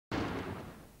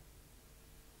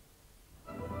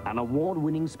An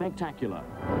award-winning spectacular.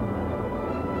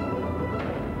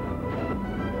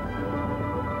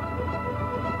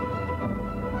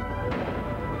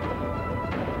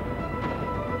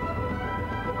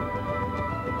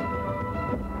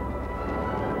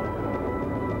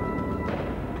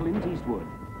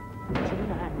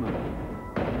 Adman,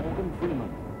 Morgan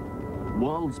Freeman.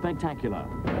 World Spectacular,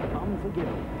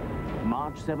 Unforgiven,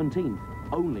 March 17th,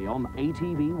 only on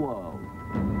ATV World.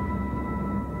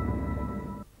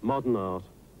 Modern art.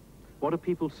 What do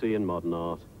people see in modern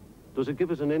art? Does it give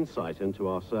us an insight into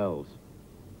ourselves?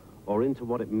 Or into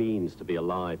what it means to be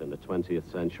alive in the 20th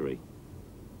century?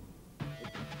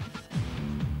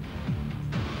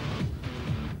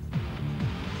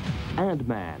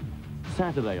 Adman,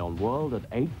 Saturday on World at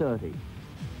 8:30.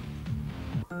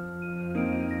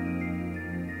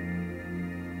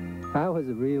 I was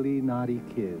a really naughty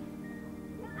kid.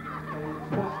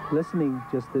 Listening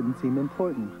just didn't seem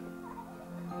important.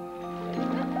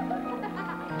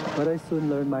 But I soon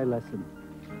learned my lesson.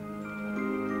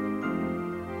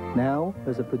 Now,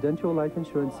 as a Prudential life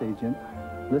insurance agent,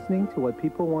 listening to what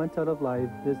people want out of life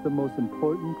is the most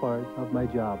important part of my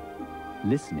job.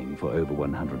 Listening for over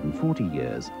 140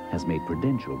 years has made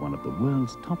Prudential one of the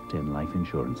world's top 10 life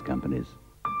insurance companies.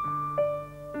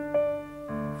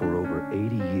 For over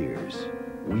 80 years,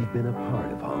 we've been a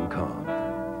part of Hong Kong.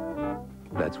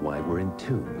 That's why we're in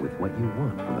tune with what you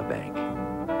want from a bank.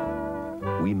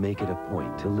 We make it a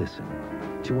point to listen,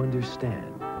 to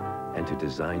understand, and to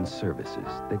design services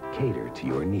that cater to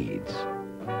your needs.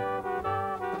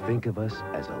 Think of us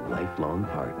as a lifelong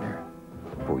partner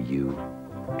for you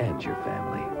and your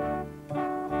family.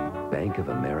 Bank of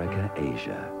America,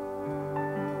 Asia.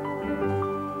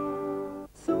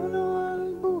 Sono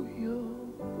al buio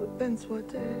e penso a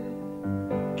te.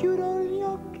 Chiudo gli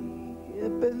occhi e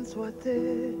penso a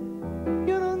te.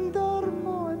 Io non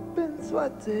dormo e penso a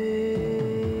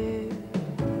te.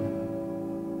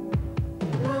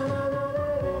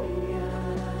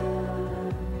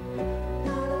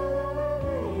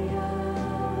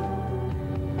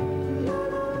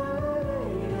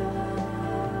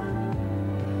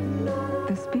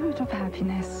 The spirit of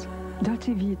happiness,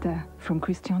 Dolce Vita from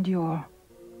Christian Dior.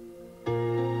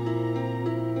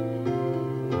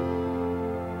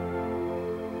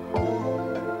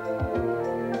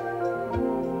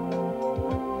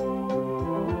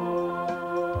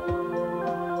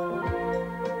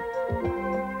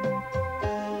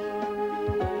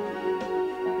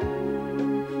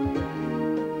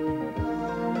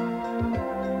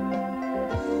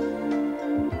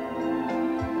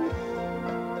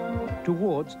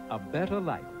 Towards a better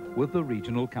life with the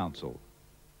Regional Council.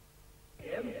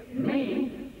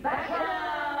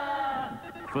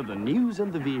 For the news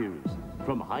and the views,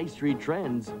 from high street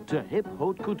trends to hip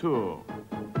haute couture.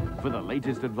 For the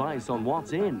latest advice on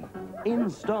what's in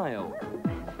style.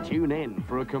 Tune in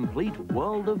for a complete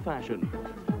world of fashion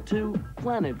to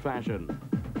Planet Fashion,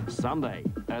 Sunday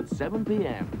at 7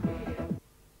 p.m.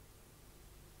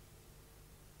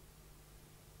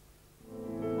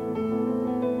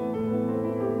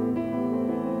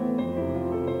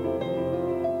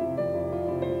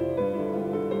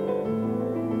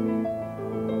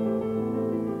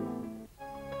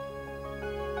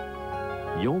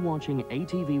 You're watching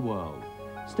ATV World.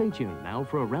 Stay tuned now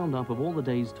for a roundup of all the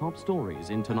day's top stories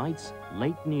in tonight's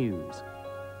Late News.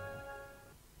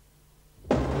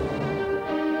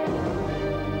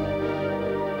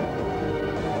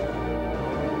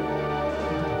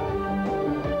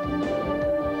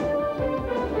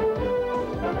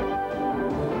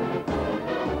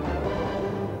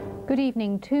 Good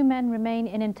evening. 2 men remain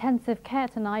in intensive care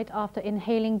tonight after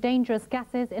inhaling dangerous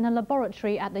gases in a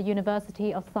laboratory at the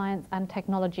University of Science and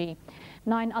Technology.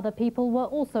 9 other people were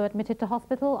also admitted to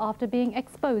hospital after being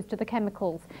exposed to the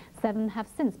chemicals. 7 have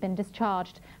since been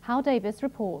discharged. Hal Davis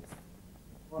reports.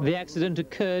 The accident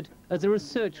occurred as a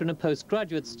researcher and a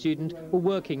postgraduate student were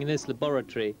working in this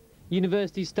laboratory.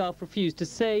 University staff refused to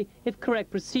say if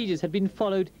correct procedures had been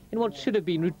followed in what should have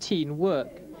been routine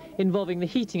work, involving the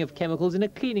heating of chemicals in a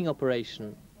cleaning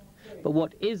operation. But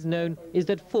what is known is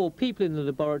that 4 people in the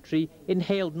laboratory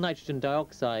inhaled nitrogen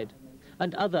dioxide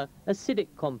and other acidic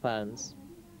compounds.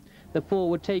 The 4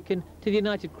 were taken to the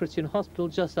United Christian Hospital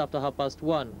just after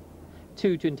 1:30,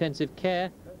 2 to intensive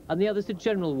care and the others to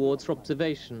general wards for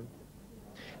observation.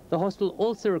 The hospital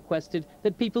also requested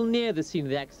that people near the scene of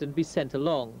the accident be sent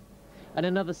along, and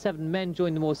another 7 men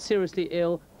joined the more seriously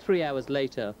ill 3 hours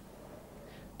later.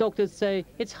 Doctors say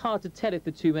it's hard to tell if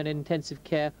the 2 men in intensive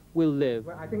care will live.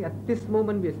 Well, I think at this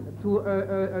moment it's too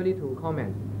early to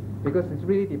comment, because it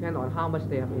really depends on how much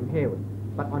they have inhaled.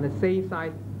 But on the safe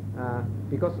side,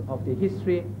 because of the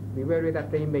history, we worry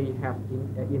that they may have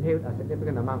inhaled a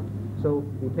significant amount. So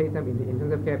we place them in the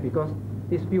intensive care because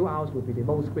these few hours would be the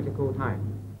most critical time.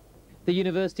 The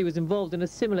university was involved in a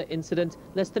similar incident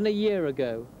less than a year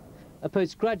ago. A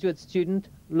postgraduate student,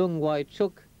 Lung Wai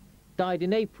Chuk, died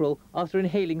in April after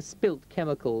inhaling spilt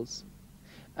chemicals.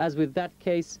 As with that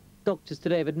case, doctors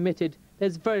today have admitted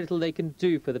there's very little they can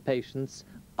do for the patients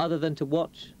other than to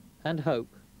watch and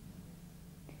hope.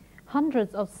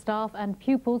 Hundreds of staff and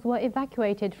pupils were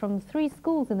evacuated from 3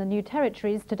 schools in the New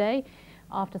Territories today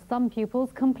after some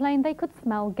pupils complained they could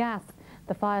smell gas.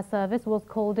 The fire service was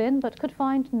called in but could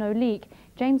find no leak.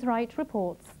 James Wright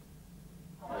reports.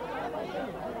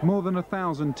 More than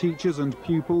 1,000 teachers and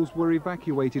pupils were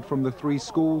evacuated from the 3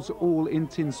 schools, all in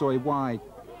Tin Soi Wai.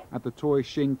 At the Toi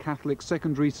Shing Catholic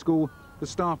Secondary School, the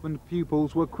staff and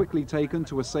pupils were quickly taken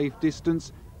to a safe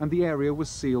distance and the area was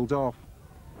sealed off.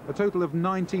 A total of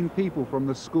 19 people from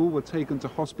the school were taken to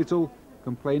hospital,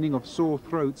 complaining of sore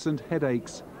throats and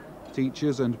headaches.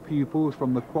 Teachers and pupils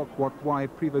from the Kwok Wat Wai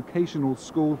Pre-Vocational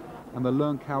School and the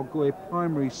Leung Khao Gui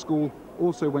Primary School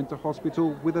also went to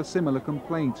hospital with a similar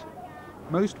complaint.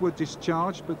 Most were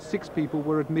discharged, but 6 people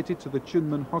were admitted to the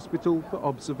Chunman Hospital for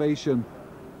observation.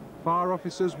 Fire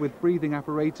officers with breathing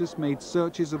apparatus made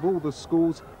searches of all the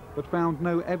schools, but found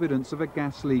no evidence of a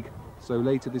gas leak. So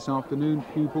later this afternoon,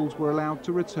 pupils were allowed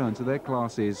to return to their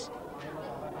classes.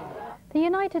 The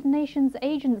United Nations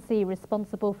agency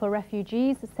responsible for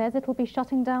refugees says it will be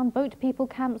shutting down boat people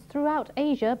camps throughout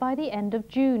Asia by the end of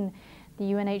June. The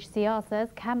UNHCR says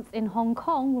camps in Hong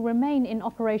Kong will remain in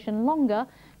operation longer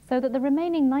so that the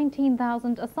remaining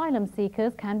 19,000 asylum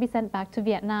seekers can be sent back to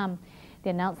Vietnam. The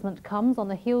announcement comes on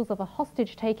the heels of a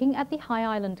hostage-taking at the High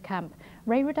Island camp.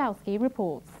 Ray Radowski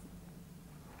reports.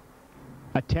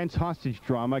 A tense hostage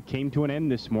drama came to an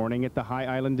end this morning at the High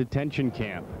Island detention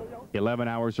camp. 11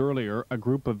 hours earlier, a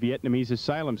group of Vietnamese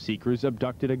asylum seekers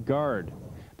abducted a guard.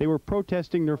 They were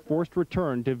protesting their forced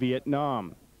return to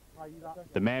Vietnam.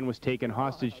 The man was taken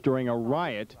hostage during a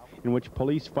riot in which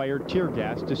police fired tear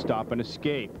gas to stop an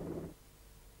escape.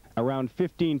 Around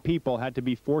 15 people had to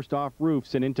be forced off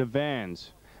roofs and into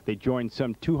vans. They joined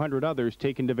some 200 others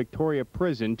taken to Victoria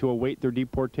Prison to await their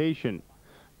deportation.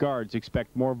 Guards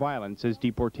expect more violence as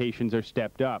deportations are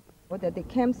stepped up. The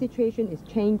camp situation is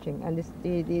changing and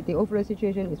the overall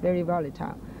situation is very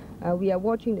volatile. We are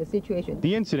watching the situation.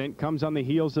 The incident comes on the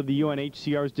heels of the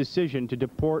UNHCR's decision to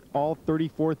deport all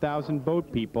 34,000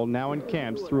 boat people now in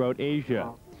camps throughout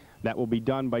Asia. That will be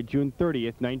done by June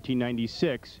 30th,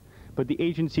 1996, but the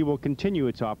agency will continue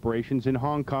its operations in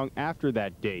Hong Kong after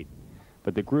that date.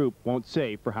 But the group won't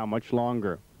say for how much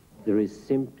longer. There is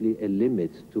simply a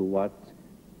limit to what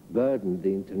burden the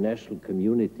international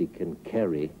community can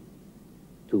carry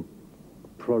to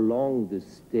prolong the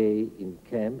stay in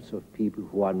camps of people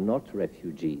who are not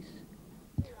refugees.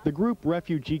 The group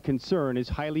Refugee Concern is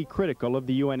highly critical of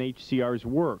the UNHCR's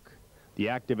work. The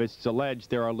activists allege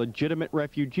there are legitimate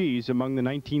refugees among the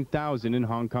 19,000 in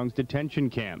Hong Kong's detention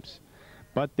camps.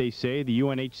 But they say the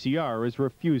UNHCR is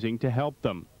refusing to help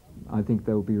them. I think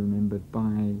they'll be remembered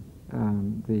by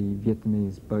the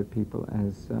Vietnamese boat people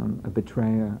as a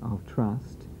betrayer of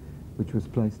trust which was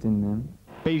placed in them.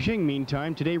 Beijing,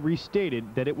 meantime, today restated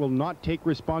that it will not take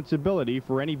responsibility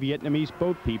for any Vietnamese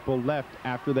boat people left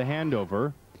after the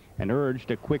handover and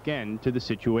urged a quick end to the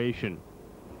situation.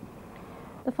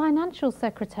 The Financial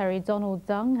Secretary, Donald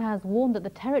Tsang, has warned that the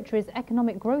territory's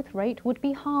economic growth rate would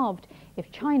be halved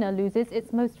if China loses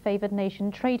its most favoured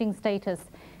nation trading status.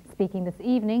 Speaking this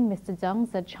evening, Mr. Tsang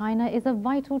said China is a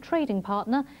vital trading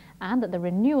partner and that the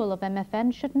renewal of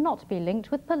MFN should not be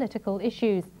linked with political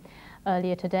issues.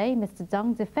 Earlier today, Mr.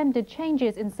 Tsang defended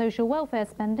changes in social welfare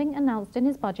spending announced in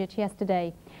his budget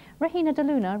yesterday. Rahina De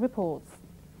Luna reports.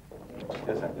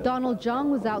 Donald Tsang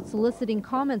was out soliciting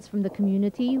comments from the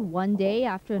community one day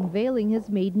after unveiling his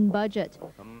maiden budget.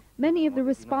 Many of the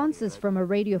responses from a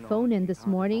radio phone-in this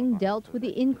morning dealt with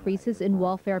the increases in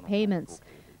welfare payments.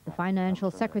 The financial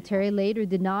secretary later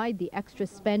denied the extra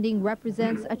spending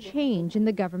represents a change in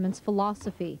the government's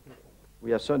philosophy.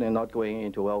 We are certainly not going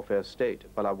into welfare state,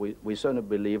 but we certainly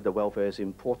believe that welfare is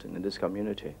important in this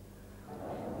community.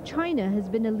 China has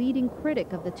been a leading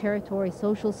critic of the territory's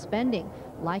social spending,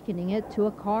 likening it to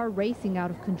a car racing out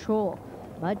of control.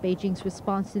 But Beijing's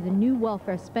response to the new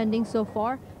welfare spending so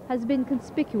far has been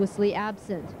conspicuously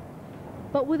absent.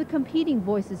 But with the competing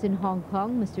voices in Hong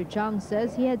Kong, Mr. Tsang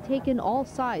says he had taken all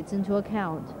sides into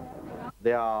account.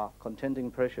 There are contending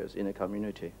pressures in the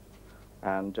community,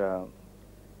 and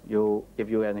if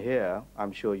you are here,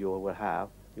 I'm sure you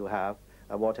have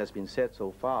what has been said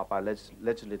so far by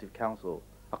Legislative Council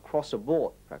across the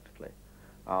board, practically,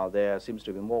 there seems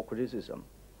to be more criticism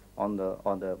on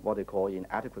the what they call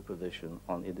inadequate position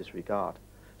in this regard.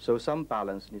 So some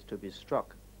balance needs to be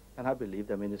struck, and I believe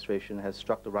the administration has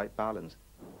struck the right balance.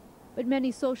 But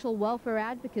many social welfare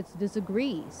advocates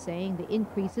disagree, saying the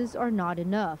increases are not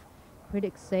enough.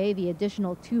 Critics say the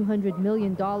additional $200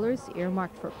 million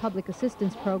earmarked for public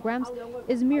assistance programs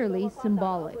is merely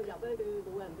symbolic.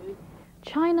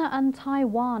 China and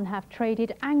Taiwan have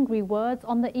traded angry words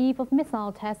on the eve of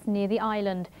missile tests near the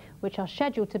island, which are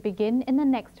scheduled to begin in the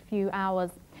next few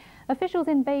hours. Officials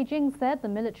in Beijing said the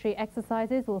military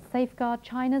exercises will safeguard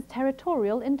China's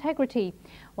territorial integrity,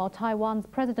 while Taiwan's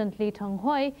President Lee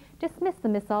Teng-hui dismissed the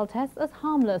missile tests as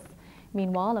harmless.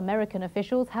 Meanwhile, American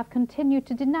officials have continued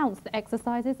to denounce the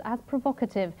exercises as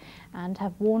provocative and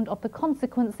have warned of the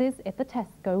consequences if the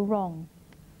tests go wrong.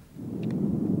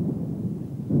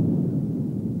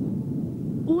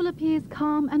 All appears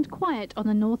calm and quiet on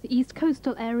the northeast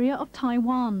coastal area of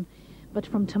Taiwan. But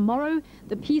from tomorrow,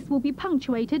 the peace will be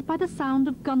punctuated by the sound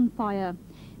of gunfire.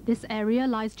 This area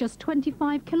lies just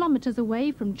 25 kilometers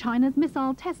away from China's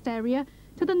missile test area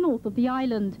to the north of the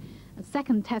island. A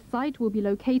second test site will be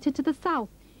located to the south,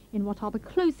 in what are the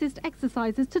closest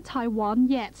exercises to Taiwan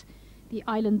yet. The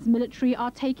island's military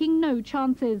are taking no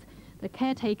chances. The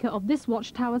caretaker of this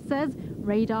watchtower says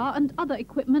radar and other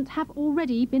equipment have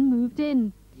already been moved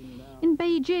in. In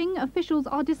Beijing, officials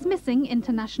are dismissing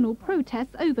international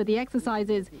protests over the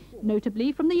exercises,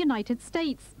 notably from the United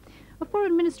States. A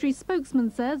foreign ministry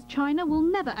spokesman says China will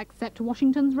never accept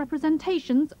Washington's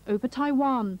representations over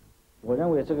Taiwan. 我认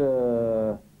为这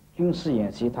个军事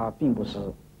演习它并不是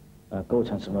构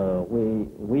成什么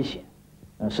危险，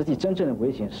实际真正的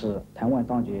危险是台湾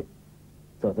当局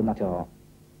走的那条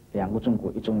两个中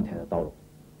国一中一台的道路。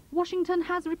 Washington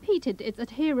has repeated its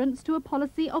adherence to a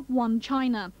policy of one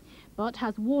China, but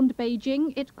has warned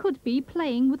Beijing it could be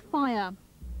playing with fire.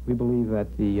 We believe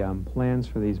that the plans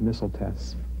for these missile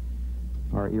tests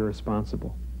are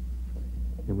irresponsible,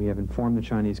 and we have informed the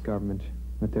Chinese government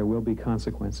that there will be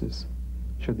consequences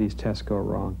should these tests go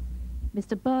wrong.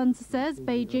 Mr. Burns says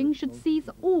Beijing should cease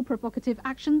all provocative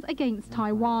actions against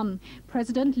Taiwan.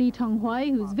 President Lee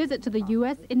Teng-hui, whose visit to the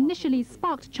US initially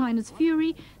sparked China's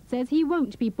fury, says he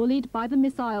won't be bullied by the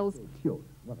missiles.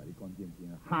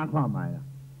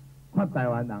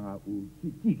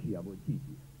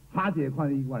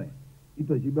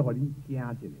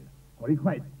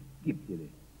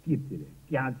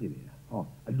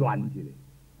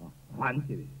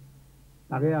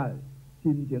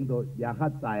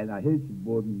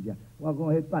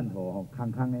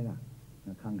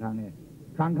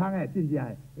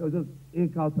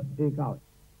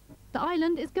 The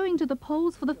island is going to the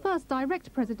polls for the first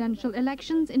direct presidential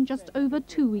elections in just over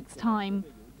 2 weeks' time.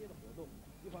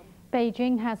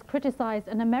 Beijing has criticized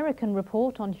an American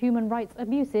report on human rights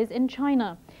abuses in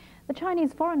China. The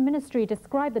Chinese Foreign Ministry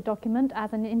described the document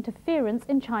as an interference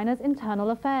in China's internal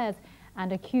affairs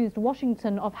and accused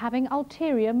Washington of having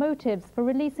ulterior motives for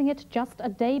releasing it just a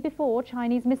day before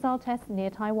Chinese missile tests near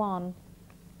Taiwan.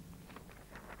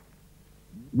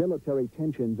 Military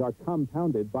tensions are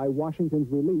compounded by Washington's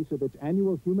release of its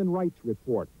annual human rights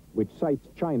report, which cites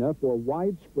China for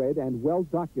widespread and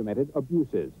well-documented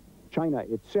abuses. China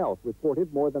itself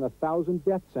reported more than 1,000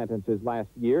 death sentences last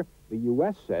year. The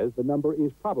U.S. says the number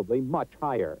is probably much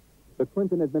higher. The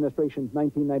Clinton administration's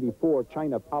 1994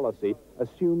 China policy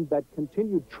assumed that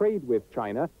continued trade with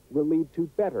China will lead to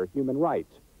better human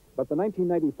rights. But the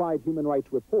 1995 Human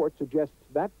Rights Report suggests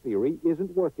that theory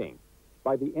isn't working.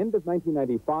 By the end of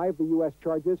 1995, the U.S.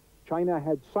 charges China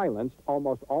had silenced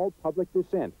almost all public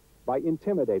dissent by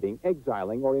intimidating,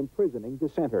 exiling, or imprisoning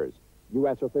dissenters.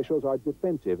 U.S. officials are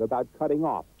defensive about cutting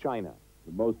off China.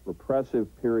 The most repressive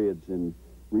periods in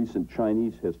recent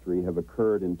Chinese history have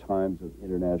occurred in times of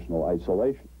international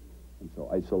isolation. And so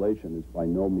isolation is by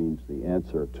no means the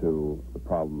answer to the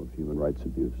problem of human rights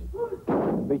abuse.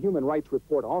 The Human Rights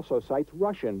Report also cites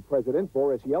Russian President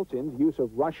Boris Yeltsin's use of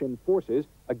Russian forces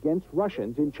against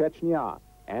Russians in Chechnya,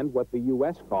 and what the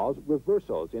U.S. calls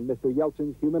reversals in Mr.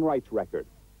 Yeltsin's human rights record.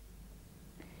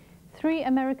 3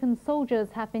 American soldiers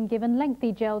have been given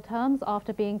lengthy jail terms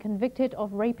after being convicted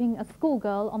of raping a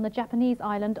schoolgirl on the Japanese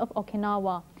island of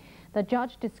Okinawa. The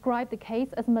judge described the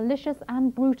case as malicious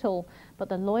and brutal, but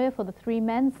the lawyer for the 3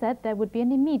 men said there would be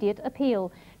an immediate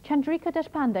appeal. Chandrika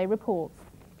Deshpande reports.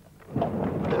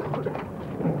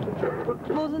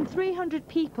 More than 300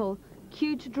 people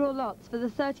queued to draw lots for the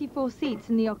 34 seats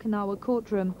in the Okinawa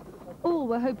courtroom. All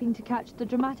were hoping to catch the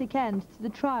dramatic end to the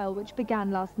trial which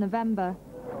began last November.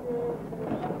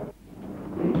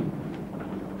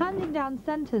 Handing down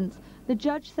sentence, the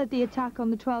judge said the attack on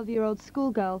the 12-year-old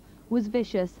schoolgirl was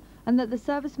vicious, and that the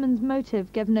serviceman's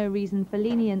motive gave no reason for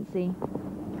leniency.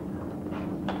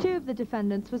 2 of the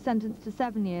defendants were sentenced to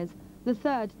 7 years, the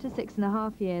third to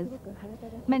 6.5 years.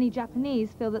 Many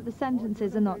Japanese feel that the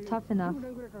sentences are not tough enough.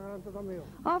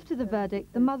 After the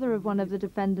verdict, the mother of one of the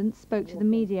defendants spoke to the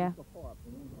media.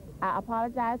 I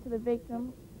apologize to the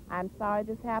victim. I'm sorry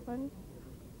this happened.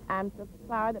 I'm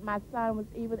sorry that my son was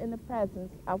even in the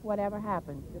presence of whatever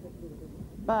happened.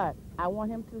 But I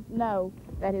want him to know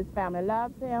that his family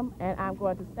loves him, and I'm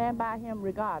going to stand by him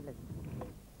regardless.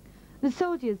 The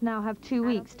soldiers now have 2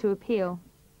 weeks to appeal.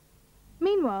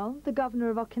 Meanwhile, the governor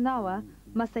of Okinawa,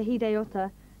 Masahide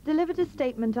Ota, delivered a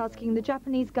statement asking the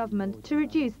Japanese government to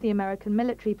reduce the American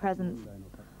military presence.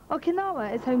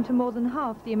 Okinawa is home to more than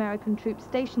half the American troops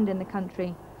stationed in the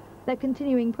country. Their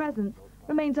continuing presence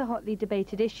remains a hotly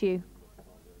debated issue.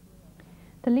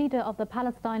 The leader of the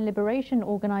Palestine Liberation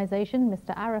Organization,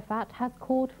 Mr. Arafat, has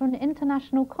called for an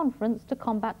international conference to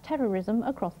combat terrorism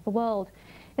across the world.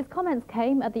 His comments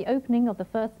came at the opening of the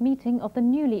first meeting of the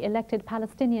newly elected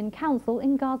Palestinian Council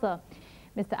in Gaza.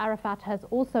 Mr. Arafat has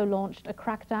also launched a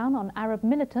crackdown on Arab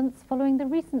militants following the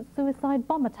recent suicide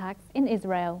bomb attacks in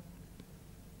Israel.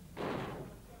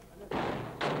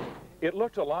 It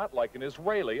looked a lot like an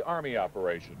Israeli army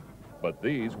operation, but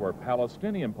these were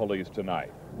Palestinian police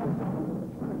tonight,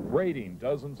 raiding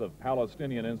dozens of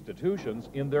Palestinian institutions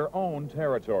in their own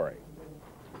territory.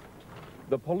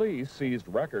 The police seized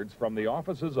records from the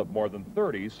offices of more than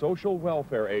 30 social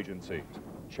welfare agencies,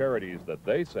 charities that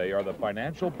they say are the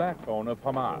financial backbone of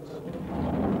Hamas.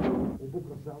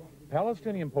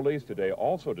 Palestinian police today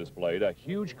also displayed a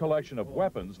huge collection of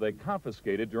weapons they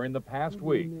confiscated during the past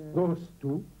week. Those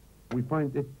 2, we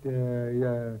find it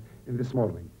in this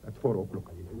morning at 4 o'clock.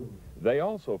 They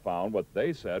also found what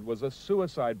they said was a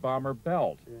suicide bomber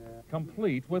belt,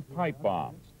 complete with pipe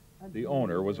bombs. The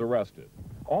owner was arrested.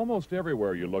 Almost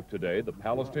everywhere you look today, the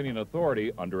Palestinian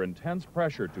Authority, under intense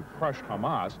pressure to crush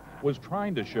Hamas, was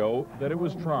trying to show that it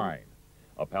was trying.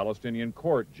 A Palestinian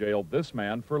court jailed this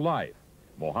man for life.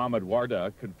 Mohammed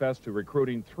Warda confessed to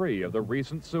recruiting 3 of the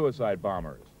recent suicide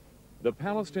bombers. The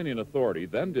Palestinian Authority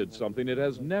then did something it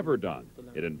has never done.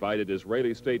 It invited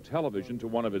Israeli state television to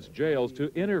one of its jails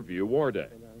to interview Warda.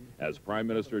 As Prime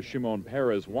Minister Shimon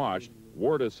Peres watched,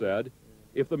 Warda said,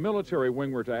 "If the military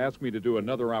wing were to ask me to do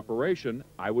another operation,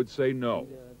 I would say no."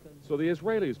 So the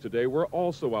Israelis today were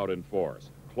also out in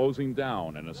force, closing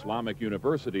down an Islamic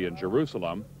university in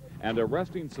Jerusalem and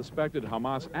arresting suspected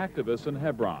Hamas activists in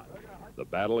Hebron. The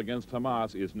battle against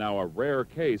Hamas is now a rare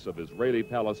case of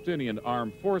Israeli-Palestinian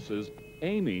armed forces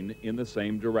aiming in the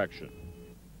same direction.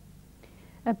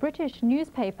 A British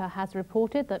newspaper has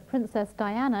reported that Princess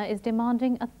Diana is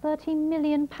demanding a £30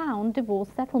 million divorce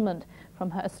settlement from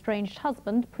her estranged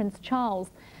husband, Prince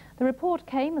Charles. The report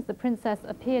came as the princess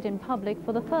appeared in public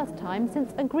for the first time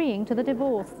since agreeing to the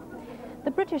divorce.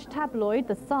 The British tabloid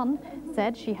The Sun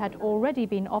said she had already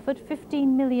been offered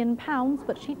 £15 million,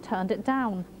 but she turned it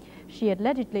down. She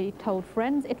allegedly told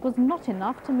friends it was not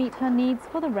enough to meet her needs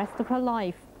for the rest of her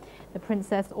life. The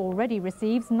princess already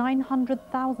receives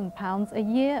 £900,000 a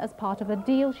year as part of a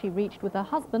deal she reached with her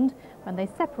husband when they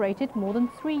separated more than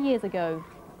 3 years ago.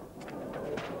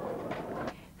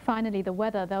 Finally, the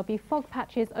weather. There'll be fog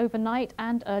patches overnight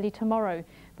and early tomorrow,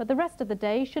 but the rest of the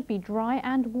day should be dry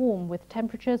and warm with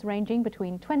temperatures ranging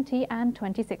between 20 and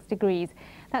 26 degrees.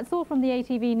 That's all from the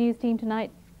ATV News team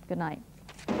tonight. Good night.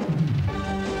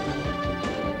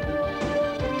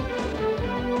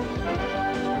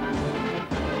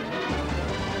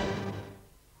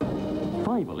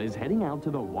 Fievel is heading out to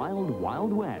the wild,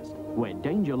 wild west, where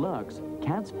danger lurks,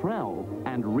 cats prowl,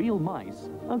 and real mice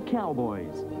are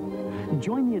cowboys.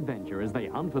 Join the adventure as they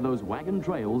hunt for those wagon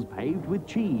trails paved with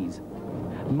cheese.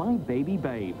 My Baby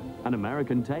Babe, An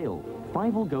American Tale,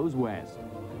 Fievel Goes West.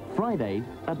 Friday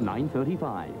at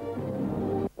 9:35.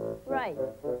 Right.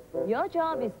 Your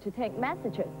job is to take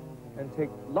messages. And take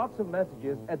lots of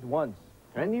messages at once.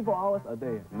 24 hours a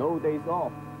day, no days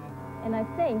off. And I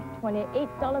think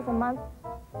 $28 a month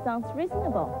sounds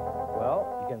reasonable.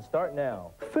 Well, you can start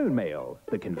now. Phone mail,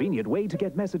 the convenient way to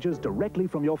get messages directly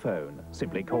from your phone.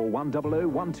 Simply call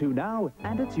 10012 now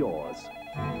and it's yours.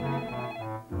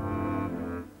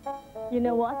 You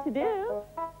know what to do.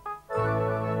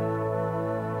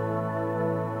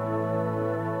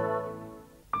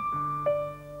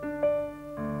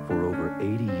 For over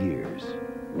 80 years,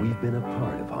 we've been a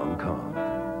part of Hong Kong.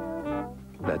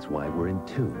 That's why we're in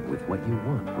tune with what you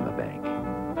want from a bank.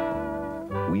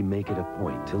 We make it a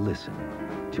point to listen,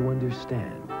 to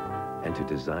understand, and to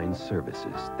design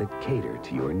services that cater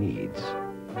to your needs.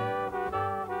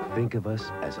 Think of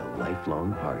us as a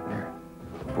lifelong partner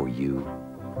for you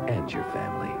and your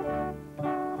family.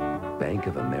 Bank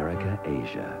of America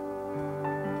Asia.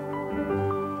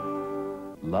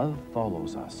 Love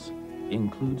Follows Us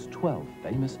includes 12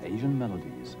 famous Asian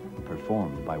melodies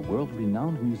performed by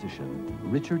world-renowned musician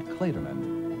Richard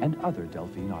Clayderman and other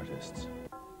Delphine artists.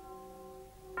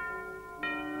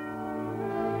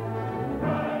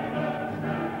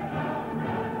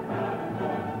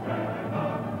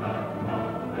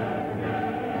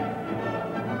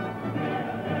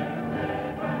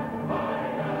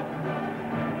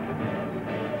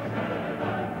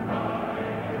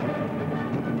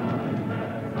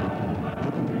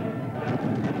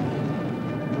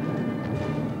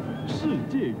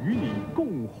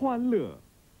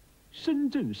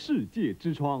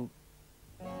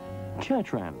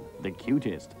 Chatran, the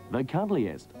cutest, the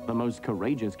cuddliest, the most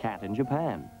courageous cat in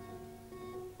Japan.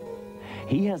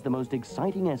 He has the most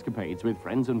exciting escapades with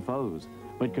friends and foes,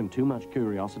 but can too much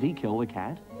curiosity kill the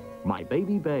cat? My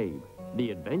Baby Babe,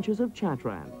 The Adventures of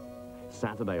Chatran.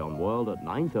 Saturday on World at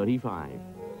 9:35.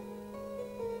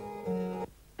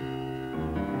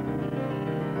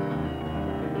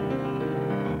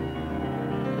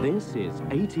 This is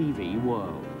ATV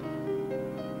World.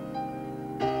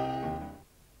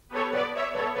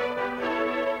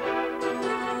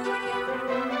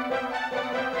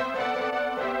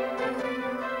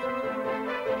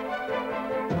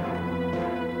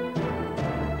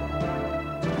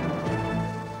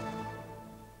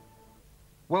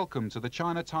 Welcome to the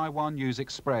China Taiwan News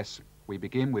Express. We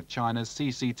begin with China's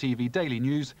CCTV Daily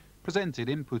News, presented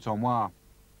in Putonghua.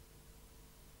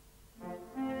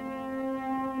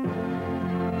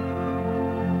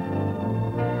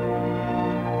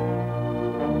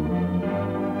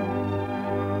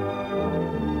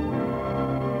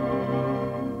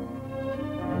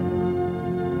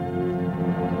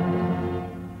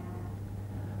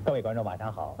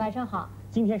晚上好，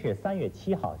今天是3月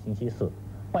7号，星期四，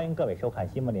欢迎各位收看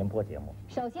新闻联播节目。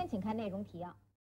首先，请看内容提要。